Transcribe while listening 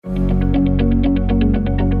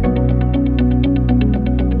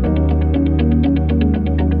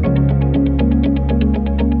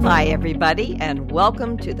everybody, and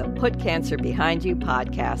welcome to the Put Cancer Behind You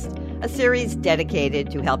podcast, a series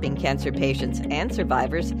dedicated to helping cancer patients and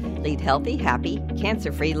survivors lead healthy, happy,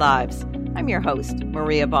 cancer-free lives. I'm your host,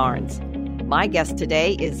 Maria Barnes. My guest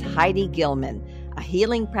today is Heidi Gilman, a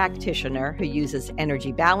healing practitioner who uses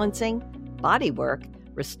energy balancing, body work,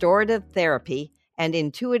 restorative therapy, and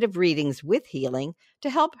intuitive readings with healing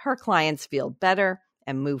to help her clients feel better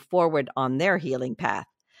and move forward on their healing path.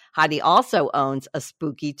 Heidi also owns a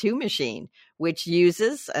Spooky 2 machine, which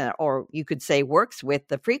uses, or you could say works with,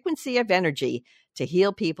 the frequency of energy to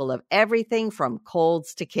heal people of everything from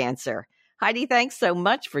colds to cancer. Heidi, thanks so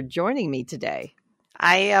much for joining me today.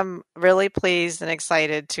 I am really pleased and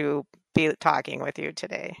excited to be talking with you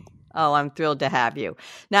today. Oh, I'm thrilled to have you.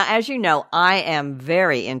 Now, as you know, I am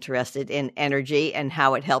very interested in energy and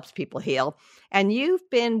how it helps people heal. And you've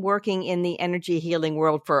been working in the energy healing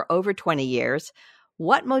world for over 20 years.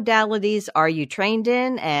 What modalities are you trained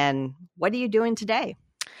in, and what are you doing today?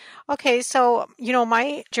 Okay, so,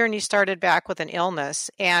 my journey started back with an illness,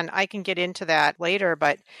 and I can get into that later,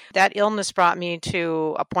 but that illness brought me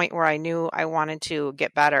to a point where I knew I wanted to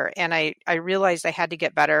get better, and I realized I had to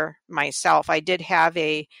get better myself. I did have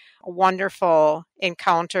a wonderful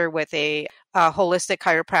encounter with a holistic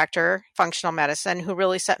chiropractor, functional medicine, who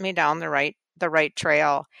really set me down the right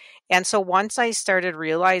trail. And so once I started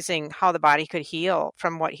realizing how the body could heal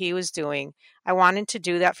from what he was doing, I wanted to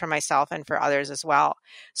do that for myself and for others as well.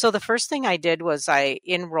 So the first thing I did was I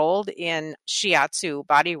enrolled in Shiatsu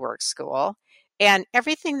Bodywork School, and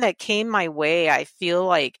everything that came my way, I feel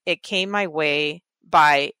like it came my way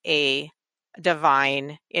by a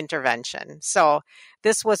divine intervention. So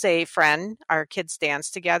this was a friend, our kids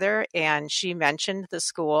danced together, and she mentioned the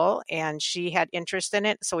school and she had interest in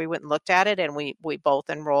it. So we went and looked at it, and we both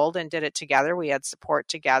enrolled and did it together. We had support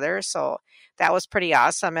together. So that was pretty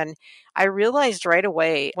awesome. And I realized right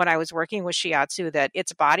away when I was working with Shiatsu that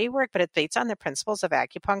it's body work, but it's based on the principles of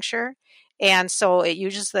acupuncture. And so it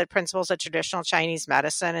uses the principles of traditional Chinese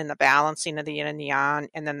medicine and the balancing of the yin and the yang,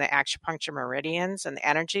 and then the acupuncture meridians and the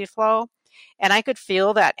energy flow. And I could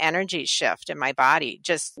feel that energy shift in my body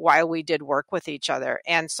just while we did work with each other.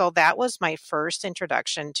 And so that was my first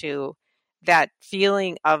introduction to that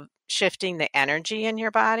feeling of shifting the energy in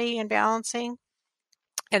your body and balancing.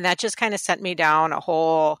 And that just kind of sent me down a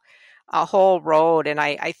whole road. And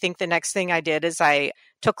I think the next thing I did is I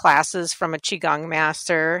took classes from a Qigong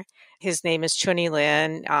master. His name is Chuni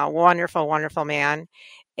Lin, wonderful, wonderful man,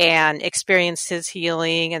 and experienced his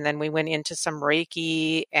healing. And then we went into some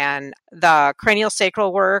Reiki, and the cranial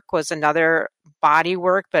sacral work was another body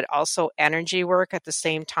work, but also energy work at the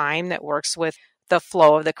same time that works with the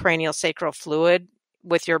flow of the cranial sacral fluid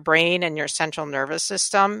with your brain and your central nervous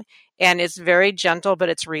system. And it's very gentle, but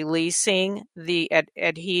it's releasing the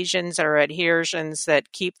adhesions or adhesions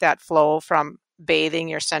that keep that flow from bathing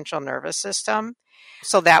your central nervous system.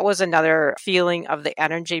 So that was another feeling of the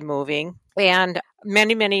energy moving, and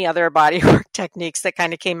many, many other bodywork techniques that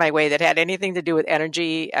kind of came my way that had anything to do with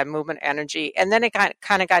energy and movement energy. And then it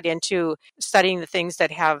kind of got into studying the things that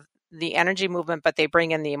have the energy movement, but they bring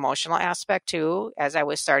in the emotional aspect too, as I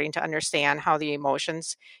was starting to understand how the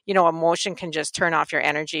emotions, emotion can just turn off your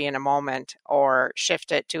energy in a moment or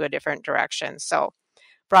shift it to a different direction. So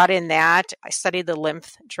brought in that. I studied the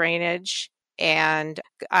lymph drainage, and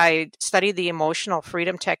I studied the emotional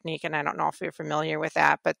freedom technique. And I don't know if you're familiar with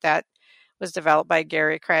that, but that was developed by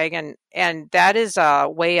Gary Craig. And that is a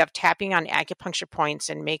way of tapping on acupuncture points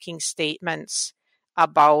and making statements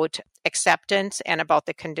about acceptance and about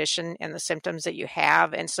the condition and the symptoms that you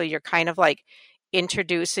have. And so you're kind of like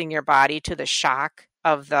introducing your body to the shock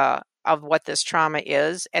of what this trauma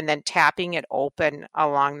is, and then tapping it open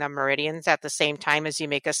along the meridians at the same time as you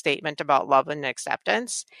make a statement about love and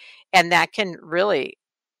acceptance. And that can really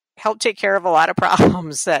help take care of a lot of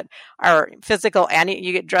problems that are physical, and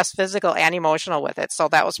you get dressed physical and emotional with it. So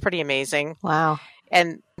that was pretty amazing. Wow.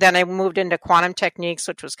 And then I moved into quantum techniques,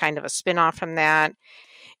 which was kind of a spin-off from that.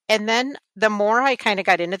 And then the more I kind of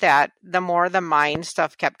got into that, the more the mind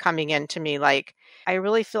stuff kept coming into me. Like, I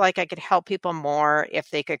really feel like I could help people more if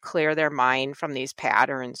they could clear their mind from these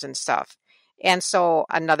patterns and stuff. And so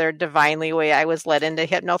another divinely way, I was led into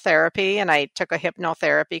hypnotherapy, and I took a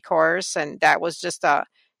hypnotherapy course, and that was just a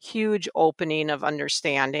huge opening of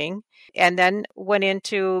understanding. And then went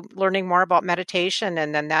into learning more about meditation,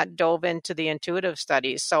 and then that dove into the intuitive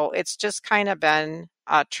studies. So it's just kind of been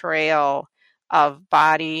a trail of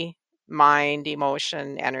body, mind,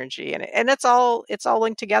 emotion, energy, and it's all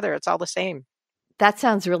linked together. It's all the same. That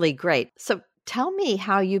sounds really great. So tell me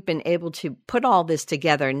how you've been able to put all this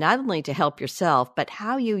together, not only to help yourself, but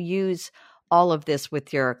how you use all of this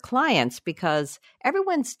with your clients because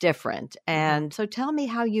everyone's different. Mhm. And so tell me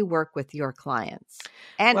how you work with your clients.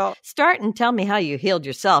 And Well, start and tell me how you healed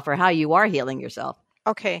yourself or how you are healing yourself.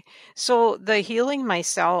 okay. So the healing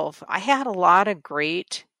myself, I had a lot of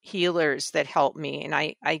great healers that helped me, and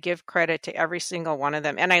I give credit to every single one of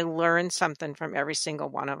them. And I learned something from every single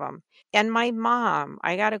one of them. And my mom,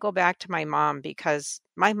 I got to go back to my mom because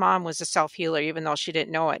my mom was a self healer, even though she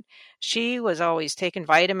didn't know it. She was always taking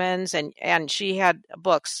vitamins, and she had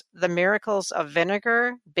books, The Miracles of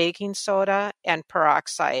Vinegar, Baking Soda, and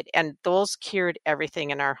Peroxide. And those cured everything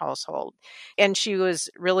in our household. And she was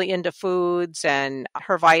really into foods and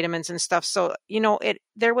her vitamins and stuff. So,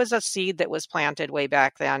 there was a seed that was planted way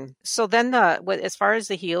back then. So then as far as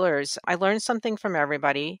the healers, I learned something from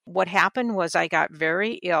everybody. What happened was I got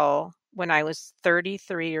very ill when I was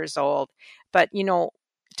 33 years old. But,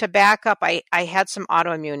 to back up, I had some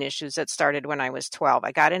autoimmune issues that started when I was 12.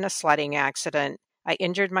 I got in a sledding accident. I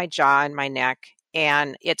injured my jaw and my neck,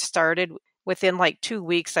 and it started within like 2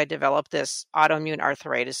 weeks. I developed this autoimmune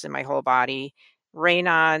arthritis in my whole body,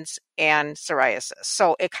 Raynaud's, and psoriasis.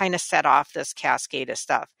 So it kind of set off this cascade of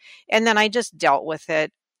stuff. And then I just dealt with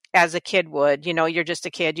it as a kid would. You're just a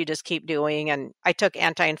kid, you just keep doing. And I took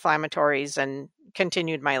anti-inflammatories and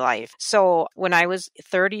continued my life. So when I was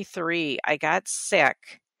 33, I got sick.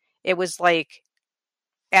 It was like,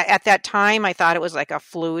 at that time, I thought it was like a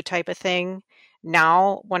flu type of thing.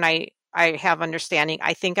 Now, when I have understanding,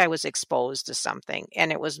 I think I was exposed to something,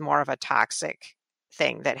 and it was more of a toxic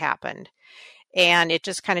thing that happened. And it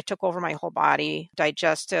just kind of took over my whole body.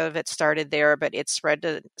 Digestive, it started there, but it spread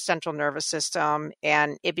to the central nervous system,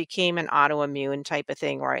 and it became an autoimmune type of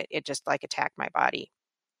thing where it just like attacked my body.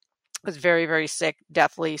 I was very, very sick,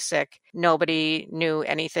 deathly sick. Nobody knew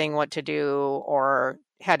anything what to do or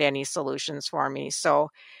had any solutions for me. So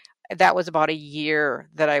that was about a year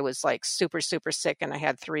that I was like super, super sick, and I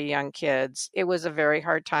had 3 young kids. It was a very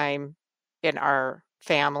hard time in our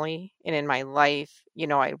family and in my life.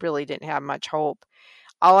 I really didn't have much hope.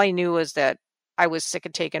 All I knew was that I was sick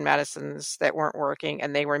of taking medicines that weren't working,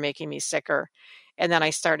 and they were making me sicker. And then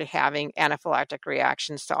I started having anaphylactic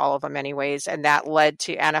reactions to all of them anyways. And that led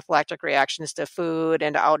to anaphylactic reactions to food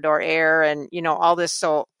and to outdoor air and, all this.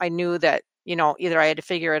 So I knew that, either I had to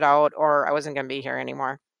figure it out or I wasn't going to be here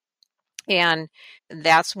anymore. And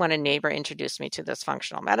that's when a neighbor introduced me to this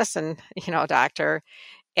functional medicine, doctor.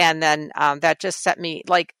 And then that just set me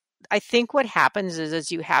like, I think what happens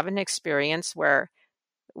is you have an experience where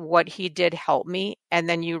what he did helped me, and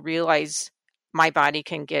then you realize my body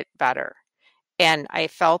can get better. And I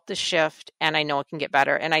felt the shift, and I know it can get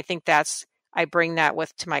better. And I think I bring that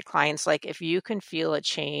to my clients. Like, if you can feel a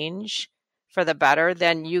change for the better,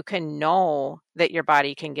 then you can know that your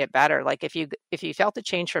body can get better. Like if you felt the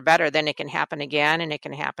change for better, then it can happen again, and it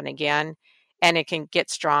can happen again, and it can get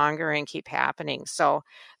stronger and keep happening. So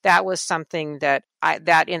that was something that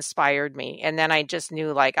inspired me. And then I just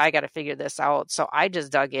knew, like, I got to figure this out. So I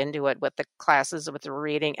just dug into it with the classes, with the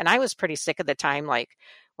reading. And I was pretty sick at the time. Like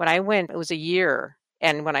when I went, it was a year.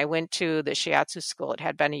 And when I went to the shiatsu school, it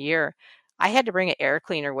had been a year. I had to bring an air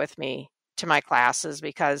cleaner with me to my classes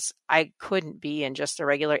because I couldn't be in just the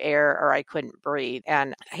regular air, or I couldn't breathe.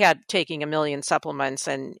 And I had taking a million supplements,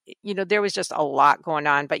 and there was just a lot going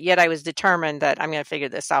on, but yet I was determined that I'm going to figure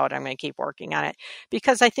this out. I'm going to keep working on it,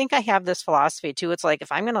 because I think I have this philosophy too. It's like,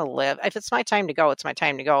 if I'm going to live, if it's my time to go, it's my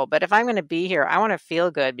time to go. But if I'm going to be here, I want to feel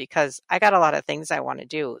good, because I got a lot of things I want to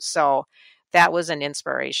do. So that was an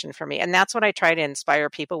inspiration for me. And that's what I try to inspire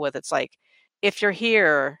people with. It's like, if you're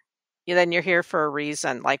here, then you're here for a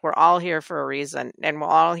reason. Like, we're all here for a reason, and we're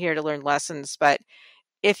all here to learn lessons. But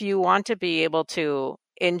if you want to be able to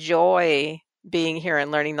enjoy being here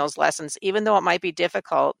and learning those lessons, even though it might be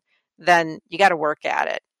difficult, then you got to work at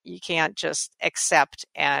it. You can't just accept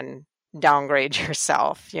and downgrade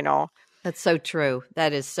yourself. That's so true.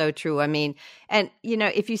 That is so true. I mean, and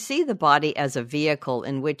if you see the body as a vehicle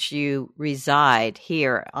in which you reside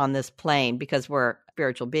here on this plane, because we're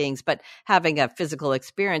spiritual beings, but having a physical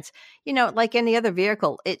experience, like any other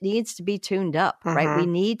vehicle, it needs to be tuned up, right? We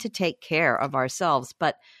need to take care of ourselves.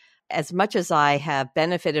 But as much as I have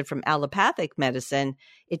benefited from allopathic medicine,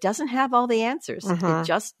 it doesn't have all the answers. It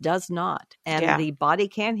just does not. And the body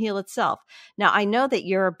can heal itself. Now, I know that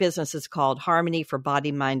your business is called Harmony for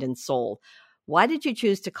Body, Mind, and Soul. Why did you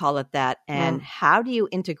choose to call it that? And how do you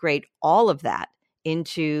integrate all of that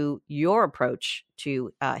into your approach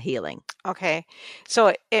to healing? Okay.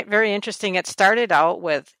 So it very interesting. It started out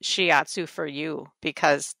with shiatsu for you,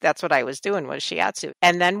 because that's what I was doing, was shiatsu.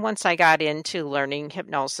 And then once I got into learning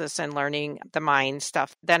hypnosis and learning the mind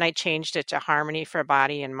stuff, then I changed it to Harmony for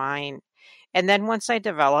Body and Mind. And then once I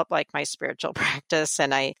developed like my spiritual practice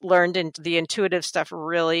and I learned into the intuitive stuff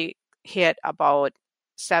really hit about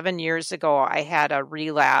 7 years ago, I had a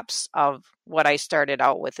relapse of what I started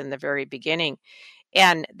out with in the very beginning.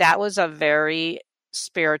 And that was a very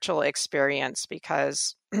spiritual experience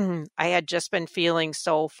because I had just been feeling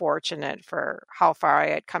so fortunate for how far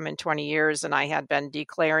I had come in 20 years. And I had been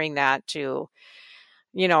declaring that to,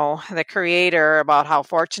 the creator about how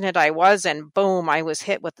fortunate I was. And boom, I was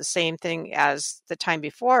hit with the same thing as the time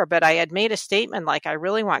before. But I had made a statement like, I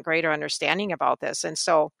really want greater understanding about this. And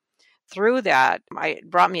so through that, it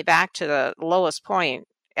brought me back to the lowest point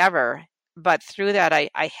ever. But through that, I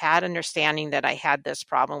had understanding that I had this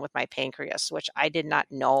problem with my pancreas, which I did not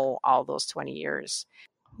know all those 20 years.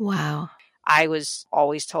 Wow. I was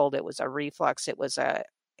always told it was a reflux. It was a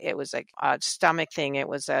stomach thing. It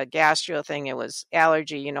was a gastro thing. It was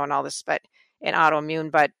allergy, and all this, but an autoimmune.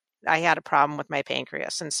 But I had a problem with my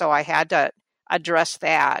pancreas, and so I had to address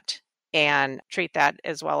that and treat that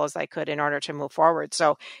as well as I could in order to move forward.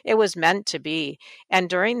 So it was meant to be. And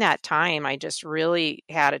during that time, I just really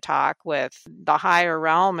had a talk with the higher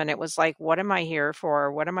realm, and it was like, what am I here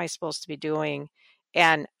for? What am I supposed to be doing?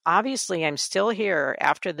 And obviously, I'm still here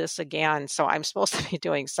after this again, so I'm supposed to be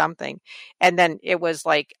doing something. And then it was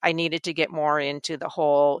like I needed to get more into the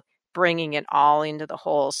whole, bringing it all into the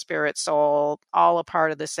whole spirit, soul, all a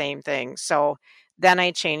part of the same thing. So then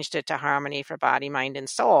I changed it to harmony for body, mind, and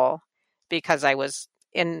soul because I was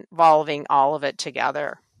involving all of it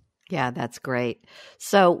together. Yeah, that's great.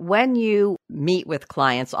 So when you meet with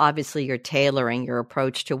clients, obviously you're tailoring your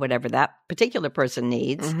approach to whatever that particular person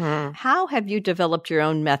needs. Mm-hmm. How have you developed your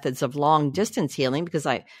own methods of long distance healing? Because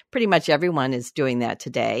pretty much everyone is doing that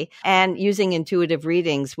today, and using intuitive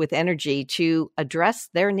readings with energy to address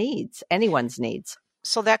their needs, anyone's needs.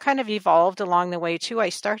 So that kind of evolved along the way too.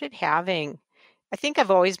 I think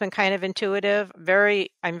I've always been kind of intuitive.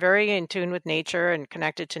 I'm very in tune with nature and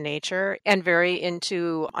connected to nature, and very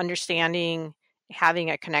into understanding,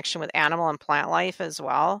 having a connection with animal and plant life as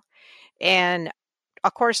well. And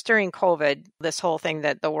of course, during COVID, this whole thing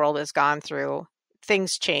that the world has gone through,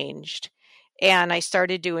 things changed. And I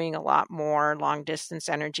started doing a lot more long distance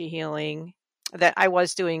energy healing. That I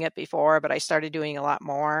was doing it before, but I started doing a lot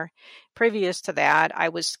more. Previous to that, I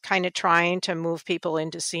was kind of trying to move people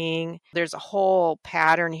into seeing there's a whole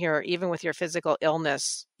pattern here, even with your physical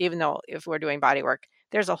illness, even though if we're doing body work,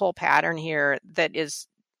 there's a whole pattern here that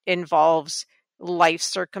involves life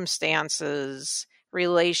circumstances,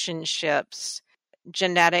 relationships,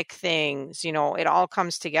 genetic things, it all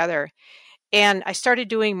comes together. And I started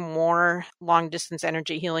doing more long distance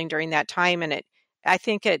energy healing during that time. And I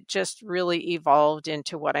think it just really evolved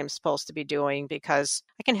into what I'm supposed to be doing because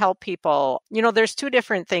I can help people. There's two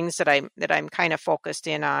different things that I'm kind of focused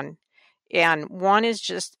in on. And one is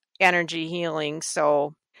just energy healing.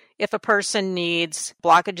 So if a person needs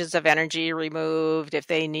blockages of energy removed, if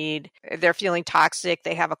they're feeling toxic,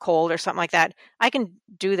 they have a cold or something like that, I can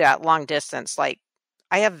do that long distance. Like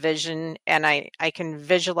I have vision and I can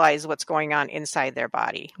visualize what's going on inside their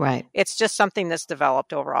body. Right. It's just something that's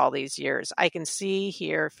developed over all these years. I can see,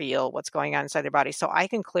 hear, feel what's going on inside their body. So I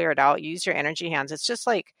can clear it out, use your energy hands. It's just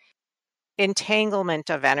like entanglement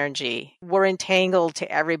of energy. We're entangled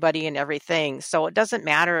to everybody and everything. So it doesn't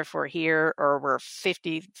matter if we're here or we're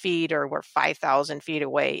 50 feet or we're 5,000 feet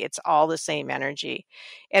away. It's all the same energy.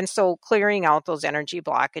 And so clearing out those energy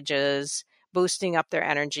blockages, boosting up their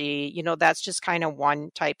energy, that's just kind of one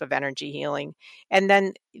type of energy healing. And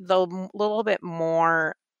then the little bit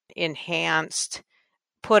more enhanced,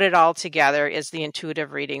 put it all together, is the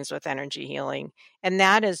intuitive readings with energy healing. And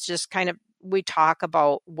that is just kind of, we talk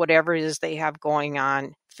about whatever it is they have going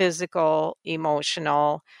on, physical,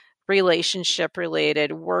 emotional, relationship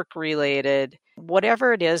related, work related,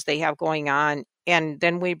 whatever it is they have going on. And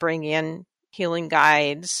then we bring in healing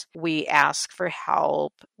guides. We ask for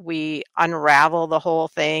help. We unravel the whole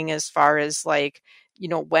thing as far as like,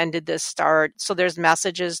 when did this start? So there's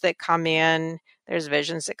messages that come in, there's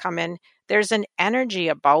visions that come in. There's an energy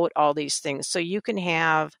about all these things. So you can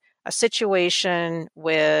have a situation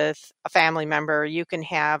with a family member, you can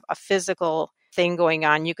have a physical thing going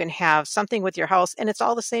on, you can have something with your house, and it's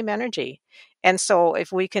all the same energy. And so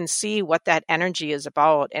if we can see what that energy is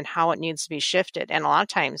about and how it needs to be shifted, and a lot of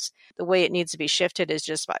times the way it needs to be shifted is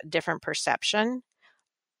just a different perception,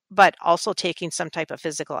 but also taking some type of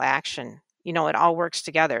physical action. It all works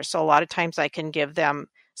together. So a lot of times I can give them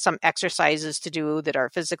some exercises to do that are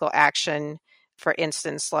physical action. For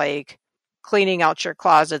instance, like cleaning out your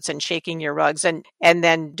closets and shaking your rugs and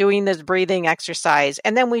then doing this breathing exercise.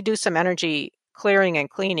 And then we do some energy clearing and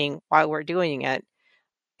cleaning while we're doing it.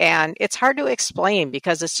 And it's hard to explain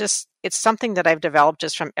because it's something that I've developed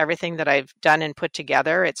just from everything that I've done and put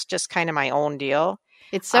together. It's just kind of my own deal.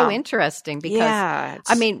 It's so interesting because, Yeah,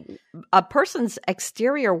 I mean, a person's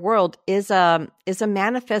exterior world is a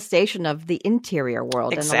manifestation of the interior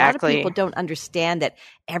world. exactly. And a lot of people don't understand that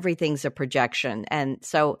everything's a projection. And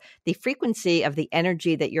so the frequency of the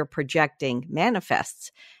energy that you're projecting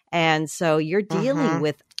manifests. And so you're dealing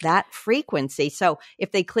with that frequency. So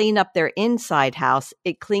if they clean up their inside house,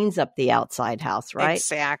 it cleans up the outside house, right?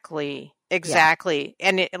 Exactly. Exactly. Yeah.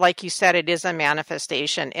 And like you said, it is a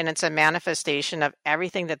manifestation, and it's a manifestation of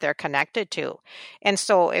everything that they're connected to. And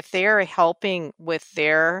so if they're helping with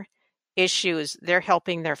their issues, they're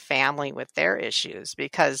helping their family with their issues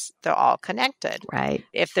because they're all connected. Right.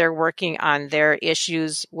 If they're working on their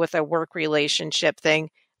issues with a work relationship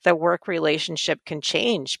thing, the work relationship can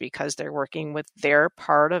change because they're working with their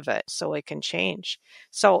part of it. So it can change.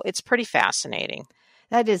 So it's pretty fascinating.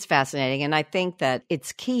 That is fascinating. And I think that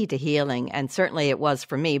it's key to healing. And certainly it was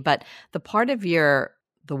for me. But the part of the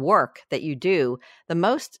work that you do, the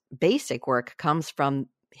most basic work comes from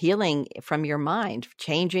healing from your mind,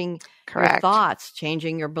 changing Correct. Your thoughts,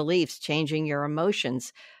 changing your beliefs, changing your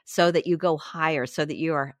emotions so that you go higher, so that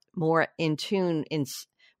you are more in tune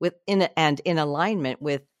in alignment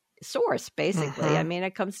with source, basically. I mean,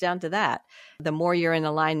 it comes down to that. The more you're in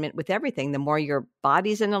alignment with everything, the more your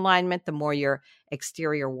body's in alignment, the more your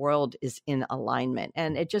exterior world is in alignment.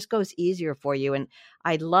 And it just goes easier for you. And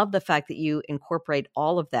I love the fact that you incorporate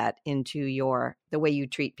all of that into the way you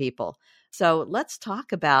treat people. So let's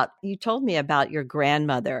talk about, you told me about your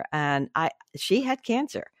grandmother, and she had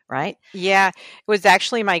cancer, right? Yeah, it was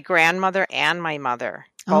actually my grandmother and my mother.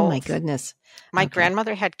 Both. Oh my goodness. My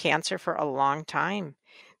grandmother had cancer for a long time.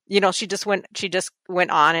 She just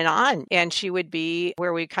went on, and she would be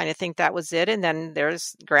where we kind of think that was it. And then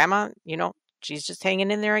there's grandma, she's just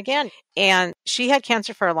hanging in there again. And she had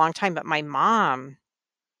cancer for a long time. But my mom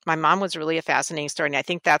was really a fascinating story. And I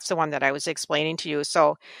think that's the one that I was explaining to you.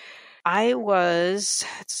 So I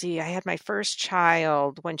had my first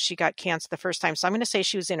child when she got cancer the first time. So I'm going to say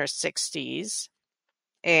she was in her 60s,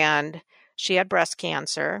 and she had breast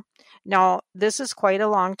cancer. Now, this is quite a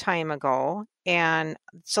long time ago. And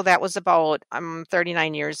so that was about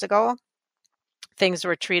 39 years ago. Things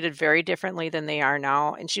were treated very differently than they are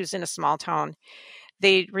now. And she was in a small town.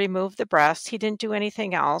 They removed the breast. He didn't do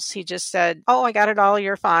anything else. He just said, "Oh, I got it all.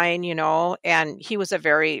 You're fine," And he was a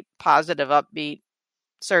very positive, upbeat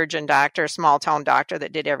surgeon doctor, small town doctor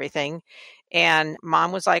that did everything. And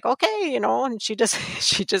mom was like, "Okay," and she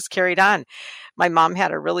just carried on. My mom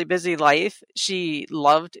had a really busy life. She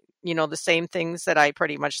loved, the same things that I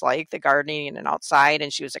pretty much like, the gardening and outside.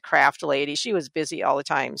 And she was a craft lady. She was busy all the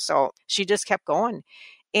time. So she just kept going,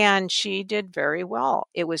 and she did very well.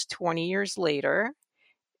 It was 20 years later.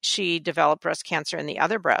 She developed breast cancer in the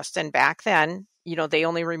other breast. And back then, they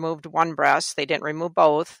only removed one breast. They didn't remove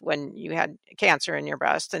both when you had cancer in your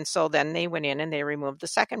breast. And so then they went in and they removed the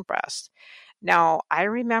second breast. Now, I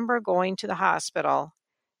remember going to the hospital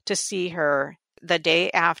to see her the day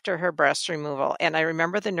after her breast removal. And I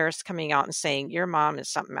remember the nurse coming out and saying, "Your mom is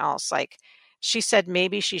something else." Like, she said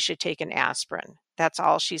maybe she should take an aspirin. That's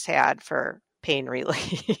all she's had for pain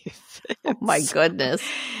relief. Oh my goodness.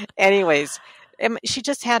 Anyways, she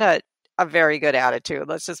just had a very good attitude.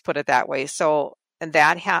 Let's just put it that way. So, and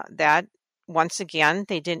that once again,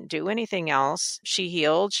 they didn't do anything else. She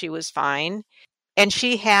healed. She was fine. And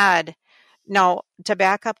now to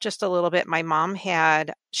back up just a little bit, my mom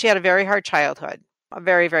had a very hard childhood, a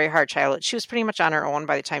very, very hard childhood. She was pretty much on her own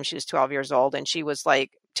by the time she was 12 years old. And she was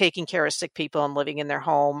like taking care of sick people and living in their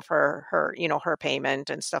home for her, her payment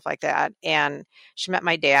and stuff like that. And she met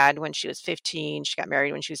my dad when she was 15. She got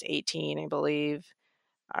married when she was 18, I believe,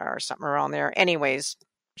 or something around there. Anyways,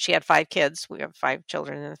 she had 5 kids. We have 5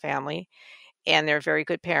 children in the family, and they're very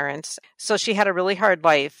good parents. So she had a really hard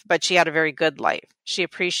life, but she had a very good life. She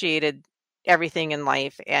appreciated everything in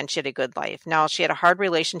life, and she had a good life. Now, she had a hard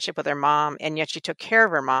relationship with her mom, and yet she took care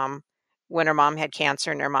of her mom when her mom had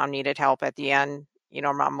cancer and her mom needed help at the end.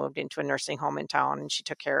 Her mom moved into a nursing home in town, and she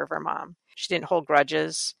took care of her mom. She didn't hold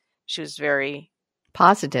grudges. She was very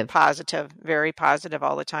positive, very positive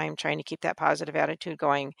all the time, trying to keep that positive attitude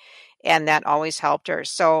going. And that always helped her.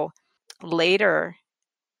 So later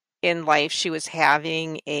in life, she was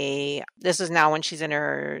having this is now when she's in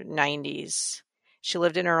her 90s. She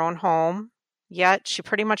lived in her own home, yet she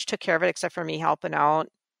pretty much took care of it except for me helping out.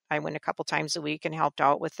 I went a couple times a week and helped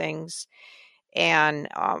out with things, and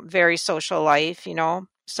very social life,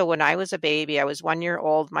 So when I was a baby, I was 1 year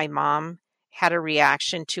old. My mom had a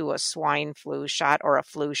reaction to a swine flu shot or a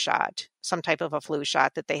flu shot, some type of a flu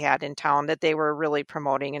shot that they had in town that they were really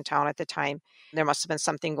promoting in town at the time. There must have been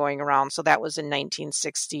something going around. So that was in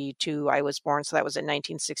 1962. I was born, so that was in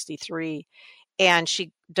 1963. And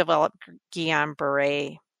she developed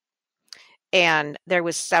Guillain-Barré. And there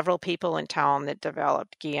was several people in town that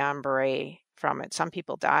developed Guillain-Barré from it. Some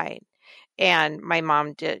people died. And my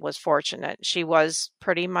mom was fortunate. She was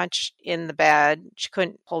pretty much in the bed. She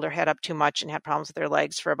couldn't hold her head up too much and had problems with her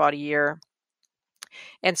legs for about a year.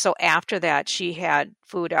 And so after that, she had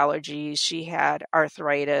food allergies. She had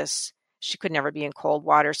arthritis. She could never be in cold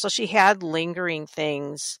water. So she had lingering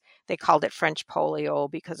things. They called it French polio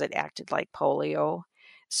because it acted like polio.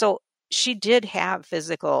 So she did have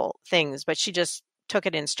physical things, but she just took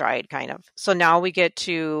it in stride, kind of. So now we get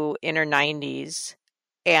to in her 90s,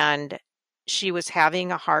 and she was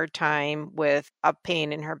having a hard time with a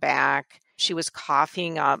pain in her back. She was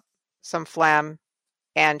coughing up some phlegm,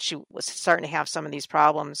 and she was starting to have some of these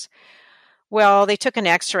problems. Well, they took an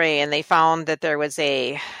x-ray and they found that there was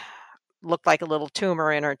looked like a little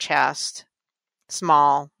tumor in her chest,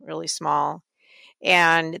 small, really small.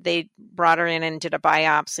 And they brought her in and did a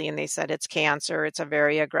biopsy, and they said it's cancer. It's a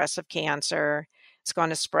very aggressive cancer. It's going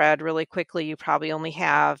to spread really quickly. You probably only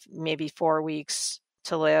have maybe 4 weeks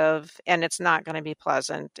to live, and it's not going to be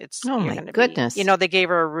pleasant. Oh my goodness. They gave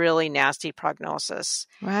her a really nasty prognosis.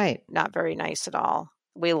 Right. Not very nice at all.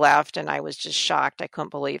 We left, and I was just shocked. I couldn't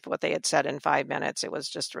believe what they had said in 5 minutes. It was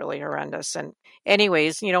just really horrendous. And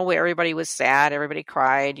anyways, everybody was sad. Everybody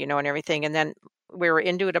cried, and everything. And then we were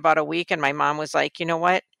into it about a week, and my mom was like, you know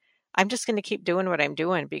what? I'm just going to keep doing what I'm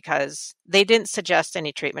doing, because they didn't suggest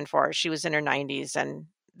any treatment for her. She was in her 90s, and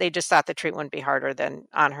they just thought the treatment would be harder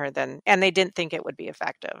and they didn't think it would be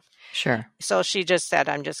effective. Sure. So she just said,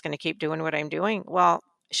 I'm just going to keep doing what I'm doing. Well,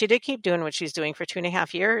 she did keep doing what she's doing for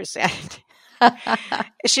 2.5 years. And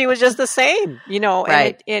she was just the same,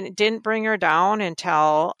 Right. And it didn't bring her down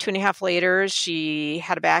until 2.5 later. She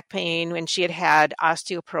had a back pain, and she had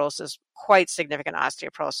osteoporosis, quite significant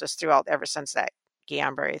osteoporosis throughout ever since that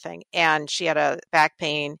Guillain-Barré thing. And she had a back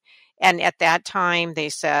pain. And at that time, they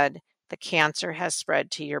said, the cancer has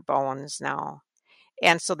spread to your bones now.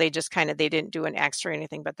 And so they just they didn't do an x-ray or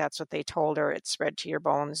anything, but that's what they told her. It spread to your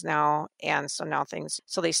bones now. And so now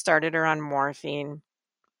so they started her on morphine.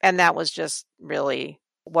 And that was just really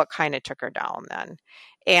what kind of took her down then.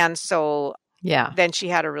 And so then she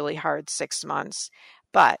had a really hard 6 months.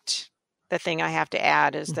 But the thing I have to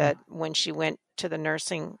add is that when she went to the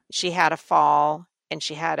nursing, she had a fall and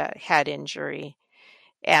she had a head injury.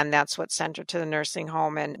 And that's what sent her to the nursing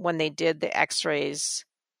home. And when they did the x-rays,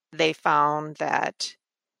 they found that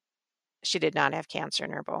she did not have cancer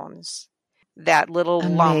in her bones. That little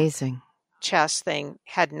Amazing lump chest thing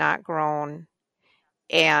had not grown.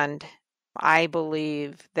 And I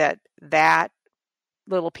believe that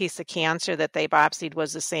little piece of cancer that they biopsied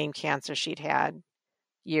was the same cancer she'd had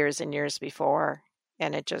years and years before.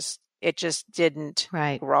 And it just didn't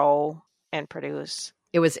grow and produce.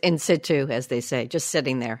 It was in situ, as they say, just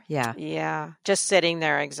sitting there. Yeah. Yeah, just sitting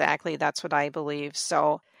there. Exactly. That's what I believe.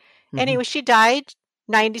 So anyway, she died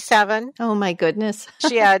 97. Oh, my goodness.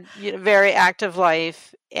 She had a very active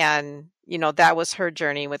life. And, that was her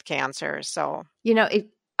journey with cancer. So,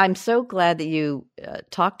 I'm so glad that you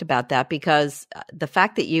talked about that, because the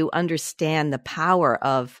fact that you understand the power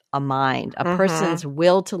of a mind, a person's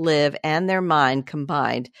will to live and their mind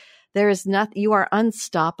combined, there is nothing, you are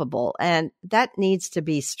unstoppable. And that needs to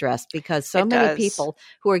be stressed, because so many people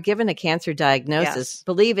who are given a cancer diagnosis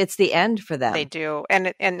believe it's the end for them. They do.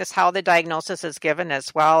 And it's how the diagnosis is given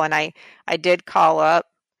as well. And I did call up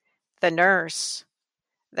the nurse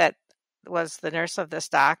that was the nurse of this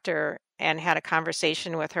doctor and had a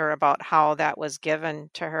conversation with her about how that was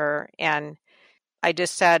given to her. And I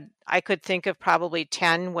just said, I could think of probably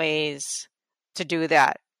 10 ways to do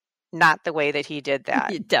that, not the way that he did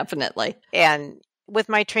that. Definitely. And with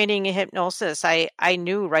my training in hypnosis, I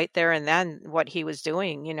knew right there and then what he was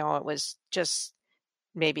doing. It was just,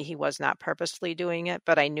 maybe he was not purposefully doing it,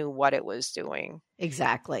 but I knew what it was doing.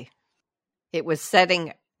 Exactly. It was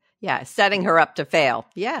setting her up to fail.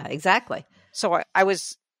 Yeah, exactly. So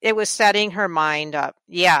it was setting her mind up,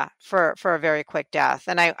 for a very quick death.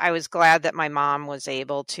 And I was glad that my mom was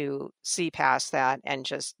able to see past that and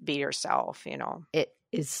just be herself, It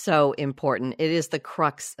is so important. It is the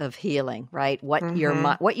crux of healing, right? What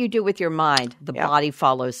what you do with your mind, the body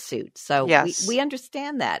follows suit. So we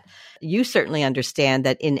understand that. You certainly understand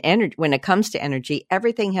that in energy, when it comes to energy,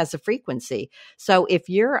 everything has a frequency. So if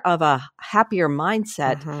you're of a happier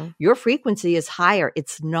mindset, your frequency is higher.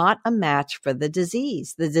 It's not a match for the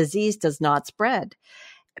disease. The disease does not spread.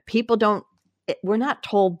 People don't we're not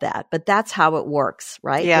told that, but that's how it works,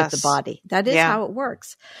 right? With the Yes. body. That is how it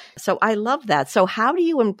works. So I love that. So how do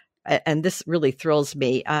you, and this really thrills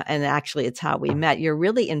me, and actually it's how we met. You're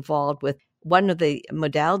really involved with one of the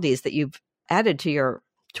modalities that you've added to your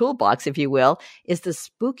toolbox, if you will, is the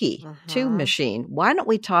Spooky 2 machine. Why don't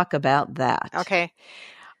we talk about that? Okay.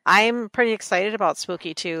 I'm pretty excited about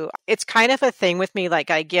Spooky 2. It's kind of a thing with me, like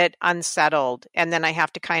I get unsettled and then I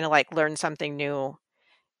have to kind of like learn something new.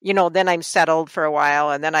 Then I'm settled for a while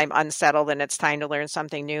and then I'm unsettled and it's time to learn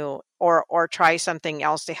something new or try something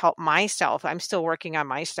else to help myself. I'm still working on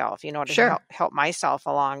myself, to help myself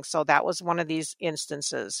along. So that was one of these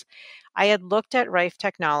instances. I had looked at Rife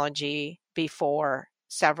technology before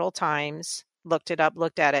several times, looked it up,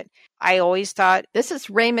 looked at it. I always thought... This is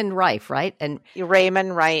Raymond Rife, right? And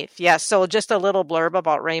Raymond Rife, yes. So just a little blurb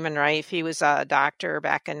about Raymond Rife. He was a doctor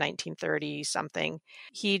back in 1930 something.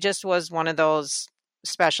 He just was one of those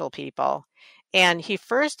special people. And he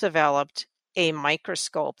first developed a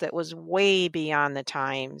microscope that was way beyond the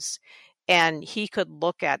times. And he could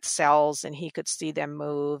look at cells and he could see them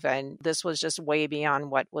move. And this was just way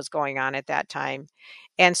beyond what was going on at that time.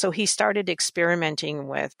 And so he started experimenting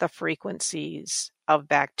with the frequencies of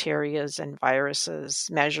bacterias and viruses,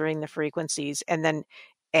 measuring the frequencies and then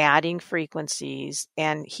adding frequencies.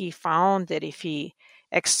 And he found that if he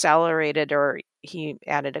accelerated or he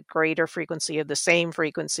added a greater frequency of the same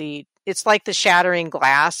frequency, it's like the shattering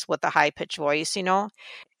glass with the high-pitched voice,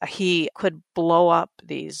 he could blow up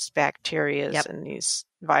these bacteria and these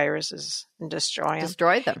viruses and destroy them.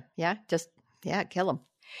 Destroy them. Yeah. Kill them.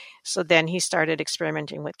 So then he started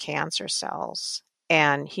experimenting with cancer cells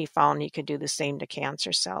and he found he could do the same to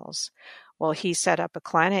cancer cells. Well, he set up a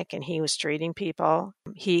clinic and he was treating people.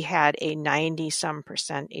 He had a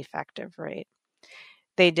 90-some% effective rate.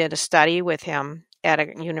 They did a study with him at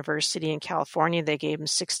a university in California. They gave him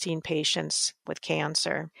 16 patients with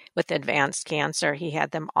cancer, with advanced cancer. He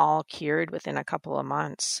had them all cured within a couple of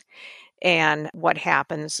months. And what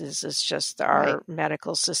happens is it's just our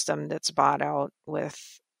medical system that's bought out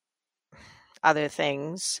with other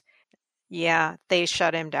things. Yeah, they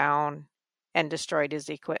shut him down and destroyed his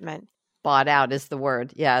equipment. Bought out is the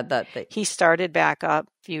word. Yeah. He started back up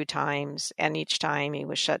a few times, and each time he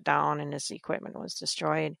was shut down and his equipment was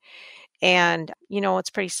destroyed. And, it's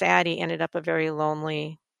pretty sad. He ended up a very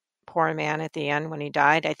lonely, poor man at the end when he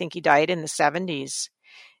died. I think he died in the 70s.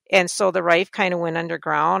 And so the Rife kind of went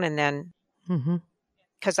underground. And then,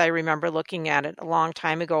 because I remember looking at it a long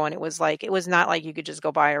time ago, and it was not like you could just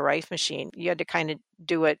go buy a Rife machine. You had to kind of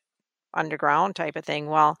do it underground type of thing.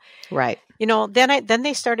 Well, right. Then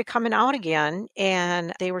they started coming out again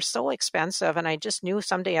and they were so expensive. And I just knew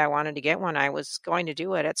someday I wanted to get one. I was going to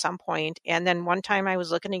do it at some point. And then one time I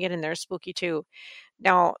was looking to get in their Spooky 2.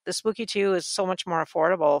 Now the Spooky 2 is so much more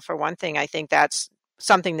affordable. For one thing, I think that's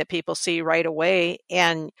something that people see right away.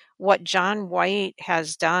 And what John White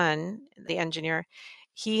has done, the engineer,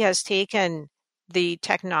 he has taken the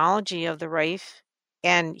technology of the Rife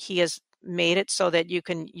and he has made it so that you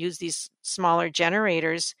can use these smaller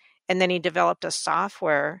generators. And then he developed a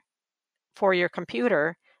software for your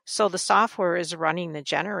computer. So the software is running the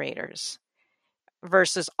generators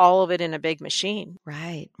versus all of it in a big machine.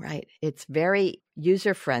 Right. It's very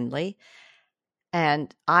user-friendly.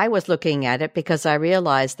 And I was looking at it because I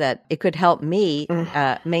realized that it could help me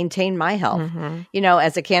maintain my health.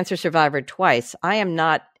 As a cancer survivor twice, I am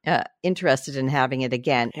not interested in having it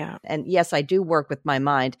again. Yeah. And yes, I do work with my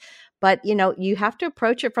mind. But, you have to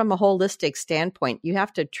approach it from a holistic standpoint. You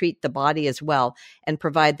have to treat the body as well and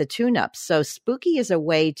provide the tune-ups. So Spooky is a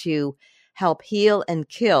way to help heal and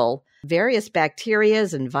kill various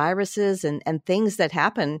bacterias and viruses and things that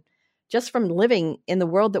happen just from living in the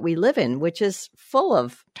world that we live in, which is full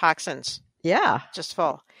of toxins. Yeah. Just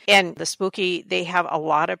full. And the Spooky, they have a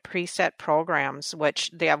lot of preset programs, which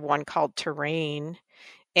they have one called Terrain.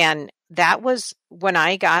 And that was when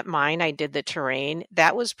I got mine, I did the Terrain.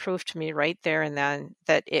 That was proof to me right there and then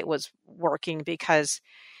that it was working because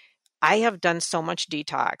I have done so much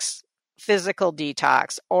detox, physical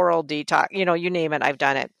detox, oral detox, you name it, I've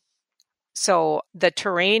done it. So the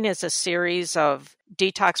Terrain is a series of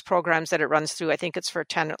detox programs that it runs through. I think it's for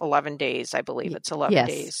 10, 11 days. I believe it's 11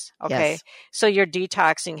 days. Okay. Yes. So you're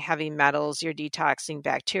detoxing heavy metals. You're detoxing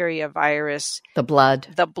bacteria, virus. The blood.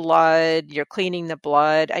 You're cleaning the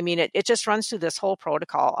blood. I mean, it just runs through this whole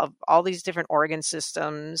protocol of all these different organ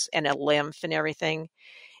systems and a lymph and everything.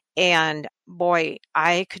 And boy,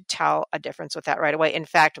 I could tell a difference with that right away. In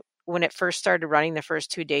fact, when it first started running the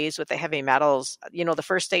first 2 days with the heavy metals, the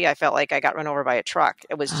first day I felt like I got run over by a truck.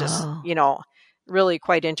 It was just, really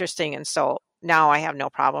quite interesting. And so now I have no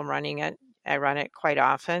problem running it. I run it quite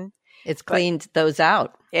often. It's But cleaned those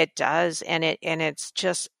out. it does. And it's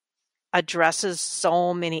just addresses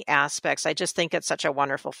so many aspects. I just think it's such a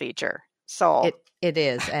wonderful feature. So it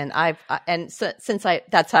is. And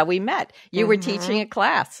that's how we met. You were teaching a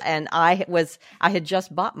class and I had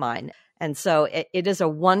just bought mine. And so it is a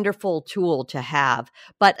wonderful tool to have.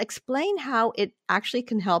 But explain how it actually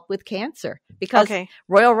can help with cancer, because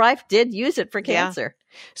Royal Rife did use it for cancer.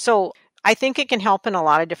 So I think it can help in a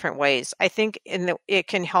lot of different ways. I think it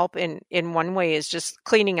can help in one way is just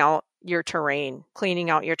cleaning out your terrain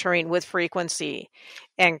with frequency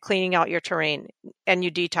and cleaning out your terrain, and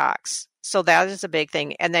you detox. So that is a big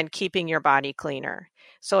thing. And then keeping your body cleaner.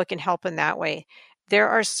 So it can help in that way. There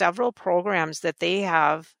are several programs that they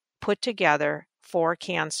have put together for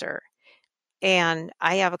cancer. And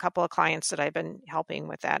I have a couple of clients that I've been helping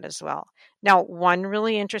with that as well. Now, one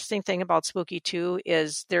really interesting thing about Spooky 2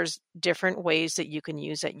 is there's different ways that you can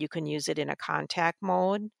use it. You can use it in a contact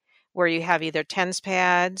mode where you have either TENS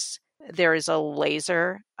pads, there is a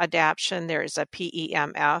laser adaptation, there is a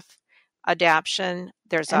PEMF adaptation.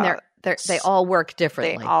 They all work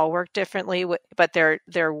differently. They all work differently, but there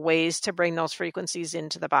are ways to bring those frequencies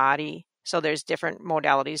into the body. So there's different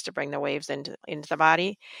modalities to bring the waves into the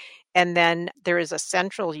body. And then there is a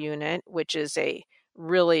central unit, which is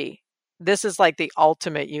this is like the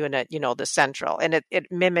ultimate unit, the central, and it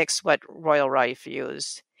mimics what Royal Rife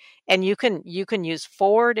used. And you can use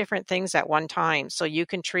 4 different things at one time. So you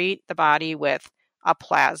can treat the body with a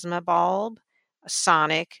plasma bulb, a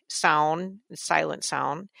sonic sound, silent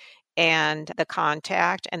sound, and the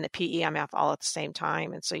contact and the PEMF all at the same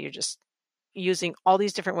time. And so you're just using all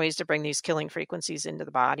these different ways to bring these killing frequencies into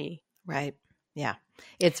the body. Right. Yeah.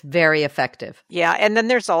 It's very effective. Yeah. And then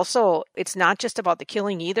there's also, it's not just about the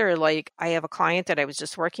killing either. Like I have a client that I was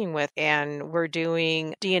just working with and we're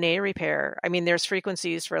doing DNA repair. I mean, there's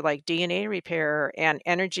frequencies for like DNA repair and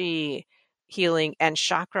energy healing and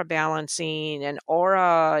chakra balancing and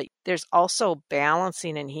aura. There's also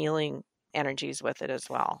balancing and healing energies with it as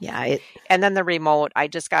well. Yeah. And then the remote, I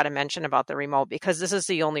just got to mention about the remote because this is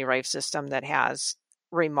the only Rife system that has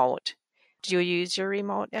remote. Do you use your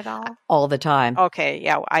remote at all? All the time. Okay.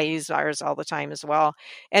 Yeah. I use ours all the time as well.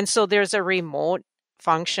 And so there's a remote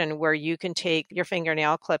function where you can take your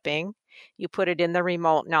fingernail clipping, you put it in the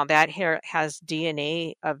remote. Now that hair has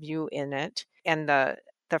DNA of you in it, and the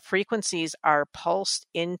frequencies are pulsed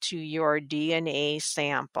into your DNA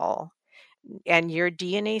sample. And your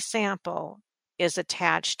DNA sample is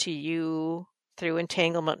attached to you through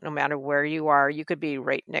entanglement no matter where you are. You could be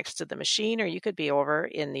right next to the machine or you could be over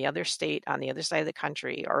in the other state on the other side of the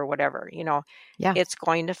country or whatever. It's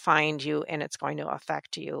going to find you and it's going to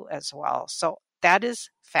affect you as well. So that is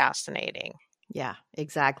fascinating. Yeah,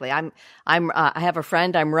 exactly. I have a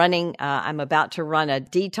friend I'm running. I'm about to run a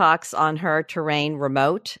detox on her terrain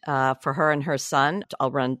remote for her and her son.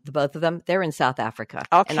 I'll run the both of them. They're in South Africa.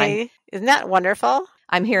 Okay. Isn't that wonderful?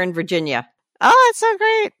 I'm here in Virginia. Oh, that's so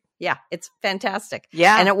great. Yeah, it's fantastic.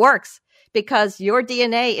 Yeah. And it works because your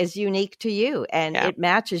DNA is unique to you and it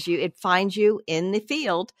matches you. It finds you in the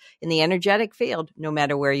field, in the energetic field, no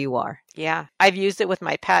matter where you are. Yeah. I've used it with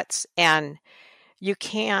my pets and you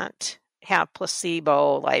can't have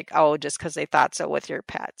placebo like, just because they thought so with your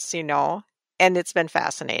pets, and it's been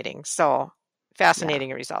fascinating. So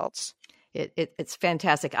fascinating results. It's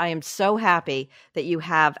fantastic. I am so happy that you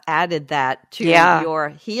have added that to your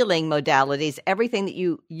healing modalities, everything that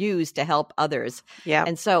you use to help others. Yeah.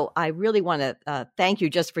 And so I really want to thank you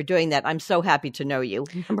just for doing that. I'm so happy to know you.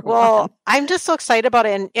 Well, I'm just so excited about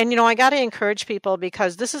it. And I got to encourage people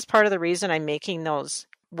because this is part of the reason I'm making those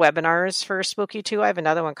webinars for Spooky 2. I have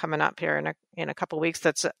another one coming up here in a couple of weeks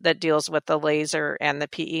that deals with the laser and the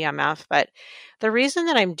PEMF. But the reason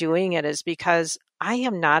that I'm doing it is because I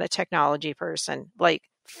am not a technology person, like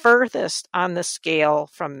furthest on the scale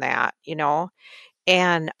from that,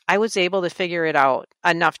 and I was able to figure it out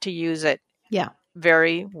enough to use it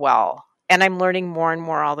very well. And I'm learning more and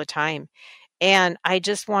more all the time. And I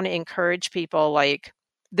just want to encourage people like,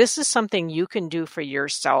 this is something you can do for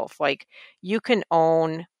yourself. Like you can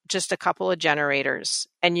own just a couple of generators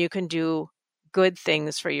and you can do good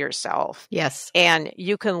things for yourself. Yes. And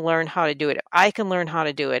you can learn how to do it. I can learn how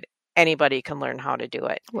to do it. Anybody can learn how to do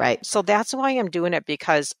it. Right. So that's why I'm doing it,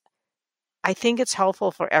 because I think it's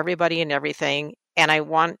helpful for everybody and everything. And I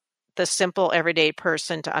want the simple everyday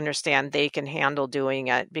person to understand they can handle doing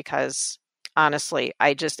it, because honestly,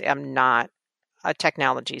 I just am not a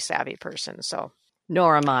technology savvy person. So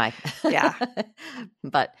nor am I. Yeah.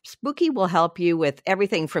 But Spooky will help you with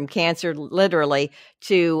everything from cancer, literally,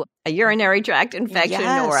 to a urinary tract infection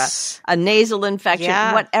or a nasal infection,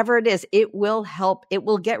 whatever it is. It will help. It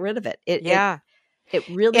will get rid of it. It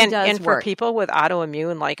really does And work. for people with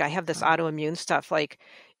autoimmune, like I have this autoimmune stuff, like,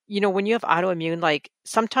 when you have autoimmune, like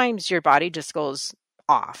sometimes your body just goes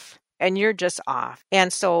off and you're just off.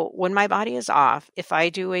 And so when my body is off, if I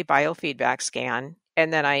do a biofeedback scan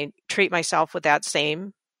and then I treat myself with that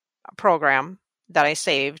same program that I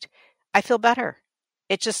saved, I feel better.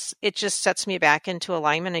 It just sets me back into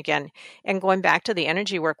alignment again. And going back to the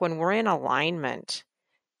energy work, when we're in alignment,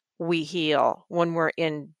 we heal. When we're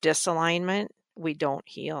in disalignment, we don't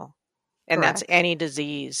heal. And that's Correct. any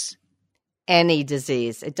disease. Any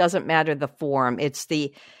disease. It doesn't matter the form. It's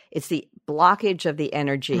the blockage of the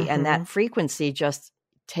energy, and that frequency just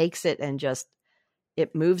takes it and just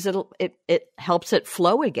it moves it helps it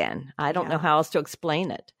flow again. I don't know how else to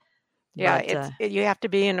explain it. Yeah, but, you have to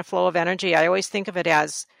be in a flow of energy. I always think of it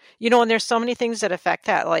as, and there's so many things that affect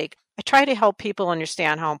that. Like I try to help people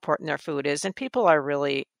understand how important their food is, and people are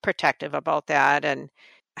really protective about that. And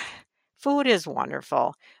food is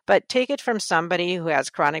wonderful, but take it from somebody who has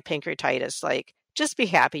chronic pancreatitis. Like, just be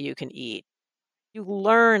happy you can eat. You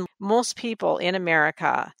learn, most people in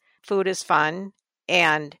America, food is fun,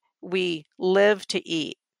 and we live to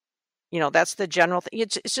eat. That's the general thing.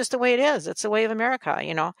 It's just the way it is. It's the way of America,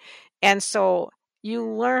 And so you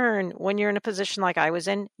learn when you're in a position like I was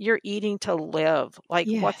in, you're eating to live. Like,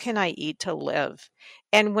 what can I eat to live?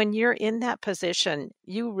 And when you're in that position,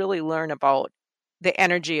 you really learn about the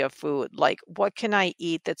energy of food. Like, what can I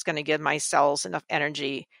eat that's going to give my cells enough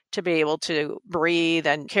energy to be able to breathe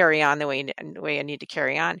and carry on the way I need to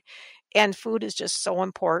carry on? And food is just so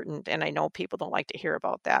important. And I know people don't like to hear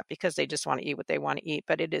about that because they just want to eat what they want to eat,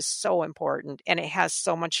 but it is so important and it has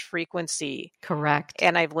so much frequency. Correct.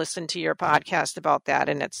 And I've listened to your podcast about that,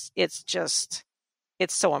 and it's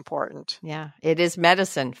so important. Yeah, it is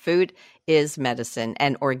medicine. Food is medicine,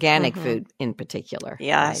 and organic food in particular.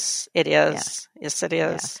 Yes, right? It is. Yeah. Yes, it is.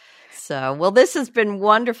 Yeah. So, well, this has been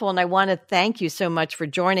wonderful, and I want to thank you so much for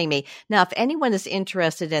joining me. Now, if anyone is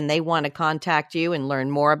interested and they want to contact you and learn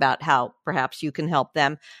more about how perhaps you can help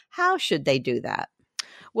them, how should they do that?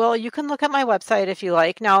 Well, you can look at my website if you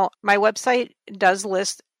like. Now, my website does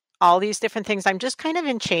list all these different things. I'm just kind of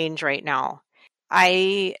in change right now.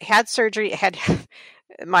 I had surgery,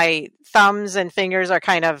 my thumbs and fingers are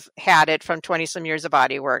kind of had it from 20 some years of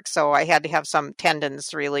body work. So I had to have some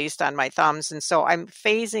tendons released on my thumbs. And so I'm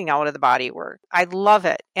phasing out of the body work. I love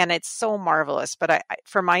it. And it's so marvelous. But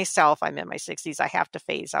for myself, I'm in my 60s. I have to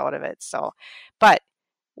phase out of it. So, but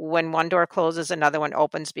when one door closes, another one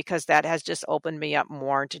opens, because that has just opened me up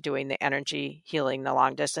more to doing the energy healing, the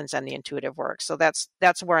long distance, and the intuitive work. So that's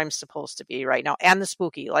where I'm supposed to be right now. And the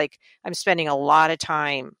spooky, like I'm spending a lot of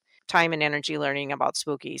time and energy learning about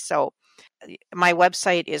spooky. So my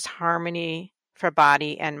website is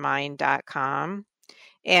harmonyforbodyandmind.com.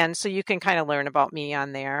 And so you can kind of learn about me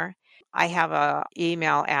on there. I have a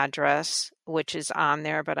email address, which is on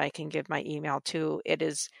there, but I can give my email too. It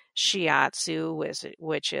is shiatsu,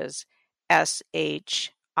 which is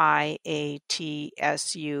SHIATSU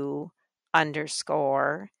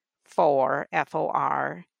 _ FOR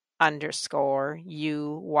 _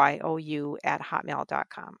 UYOU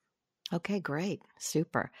 @hotmail.com. Okay, great.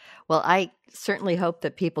 Super. Well, I certainly hope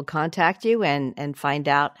that people contact you and find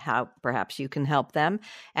out how perhaps you can help them.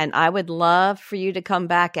 And I would love for you to come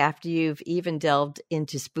back after you've even delved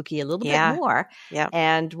into spooky a little bit more. Yeah.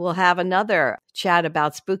 And we'll have another chat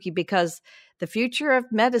about spooky, because the future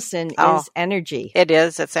of medicine is energy. It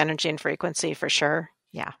is. It's energy and frequency for sure.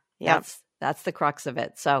 Yeah. Yeah. That's the crux of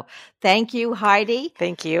it. So thank you, Heidi.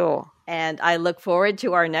 Thank you. And I look forward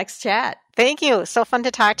to our next chat. Thank you. So fun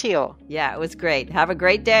to talk to you. Yeah, it was great. Have a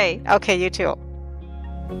great day. Okay, you too.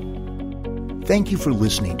 Thank you for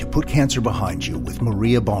listening to Put Cancer Behind You with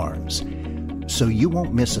Maria Barnes. So you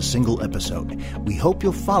won't miss a single episode, we hope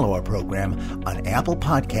you'll follow our program on Apple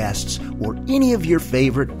Podcasts or any of your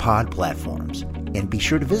favorite pod platforms. And be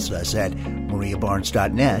sure to visit us at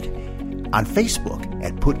mariabarnes.net, on Facebook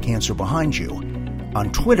at Put Cancer Behind You,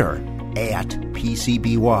 on Twitter at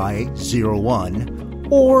PCBY01,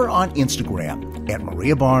 or on Instagram at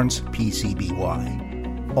Maria Barnes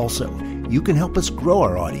PCBY. Also, you can help us grow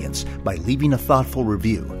our audience by leaving a thoughtful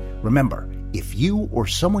review. Remember, if you or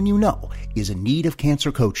someone you know is in need of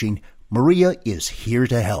cancer coaching, Maria is here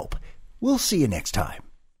to help. We'll see you next time.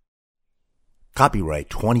 Copyright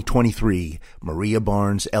 2023, Maria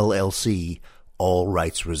Barnes, LLC, all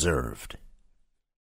rights reserved.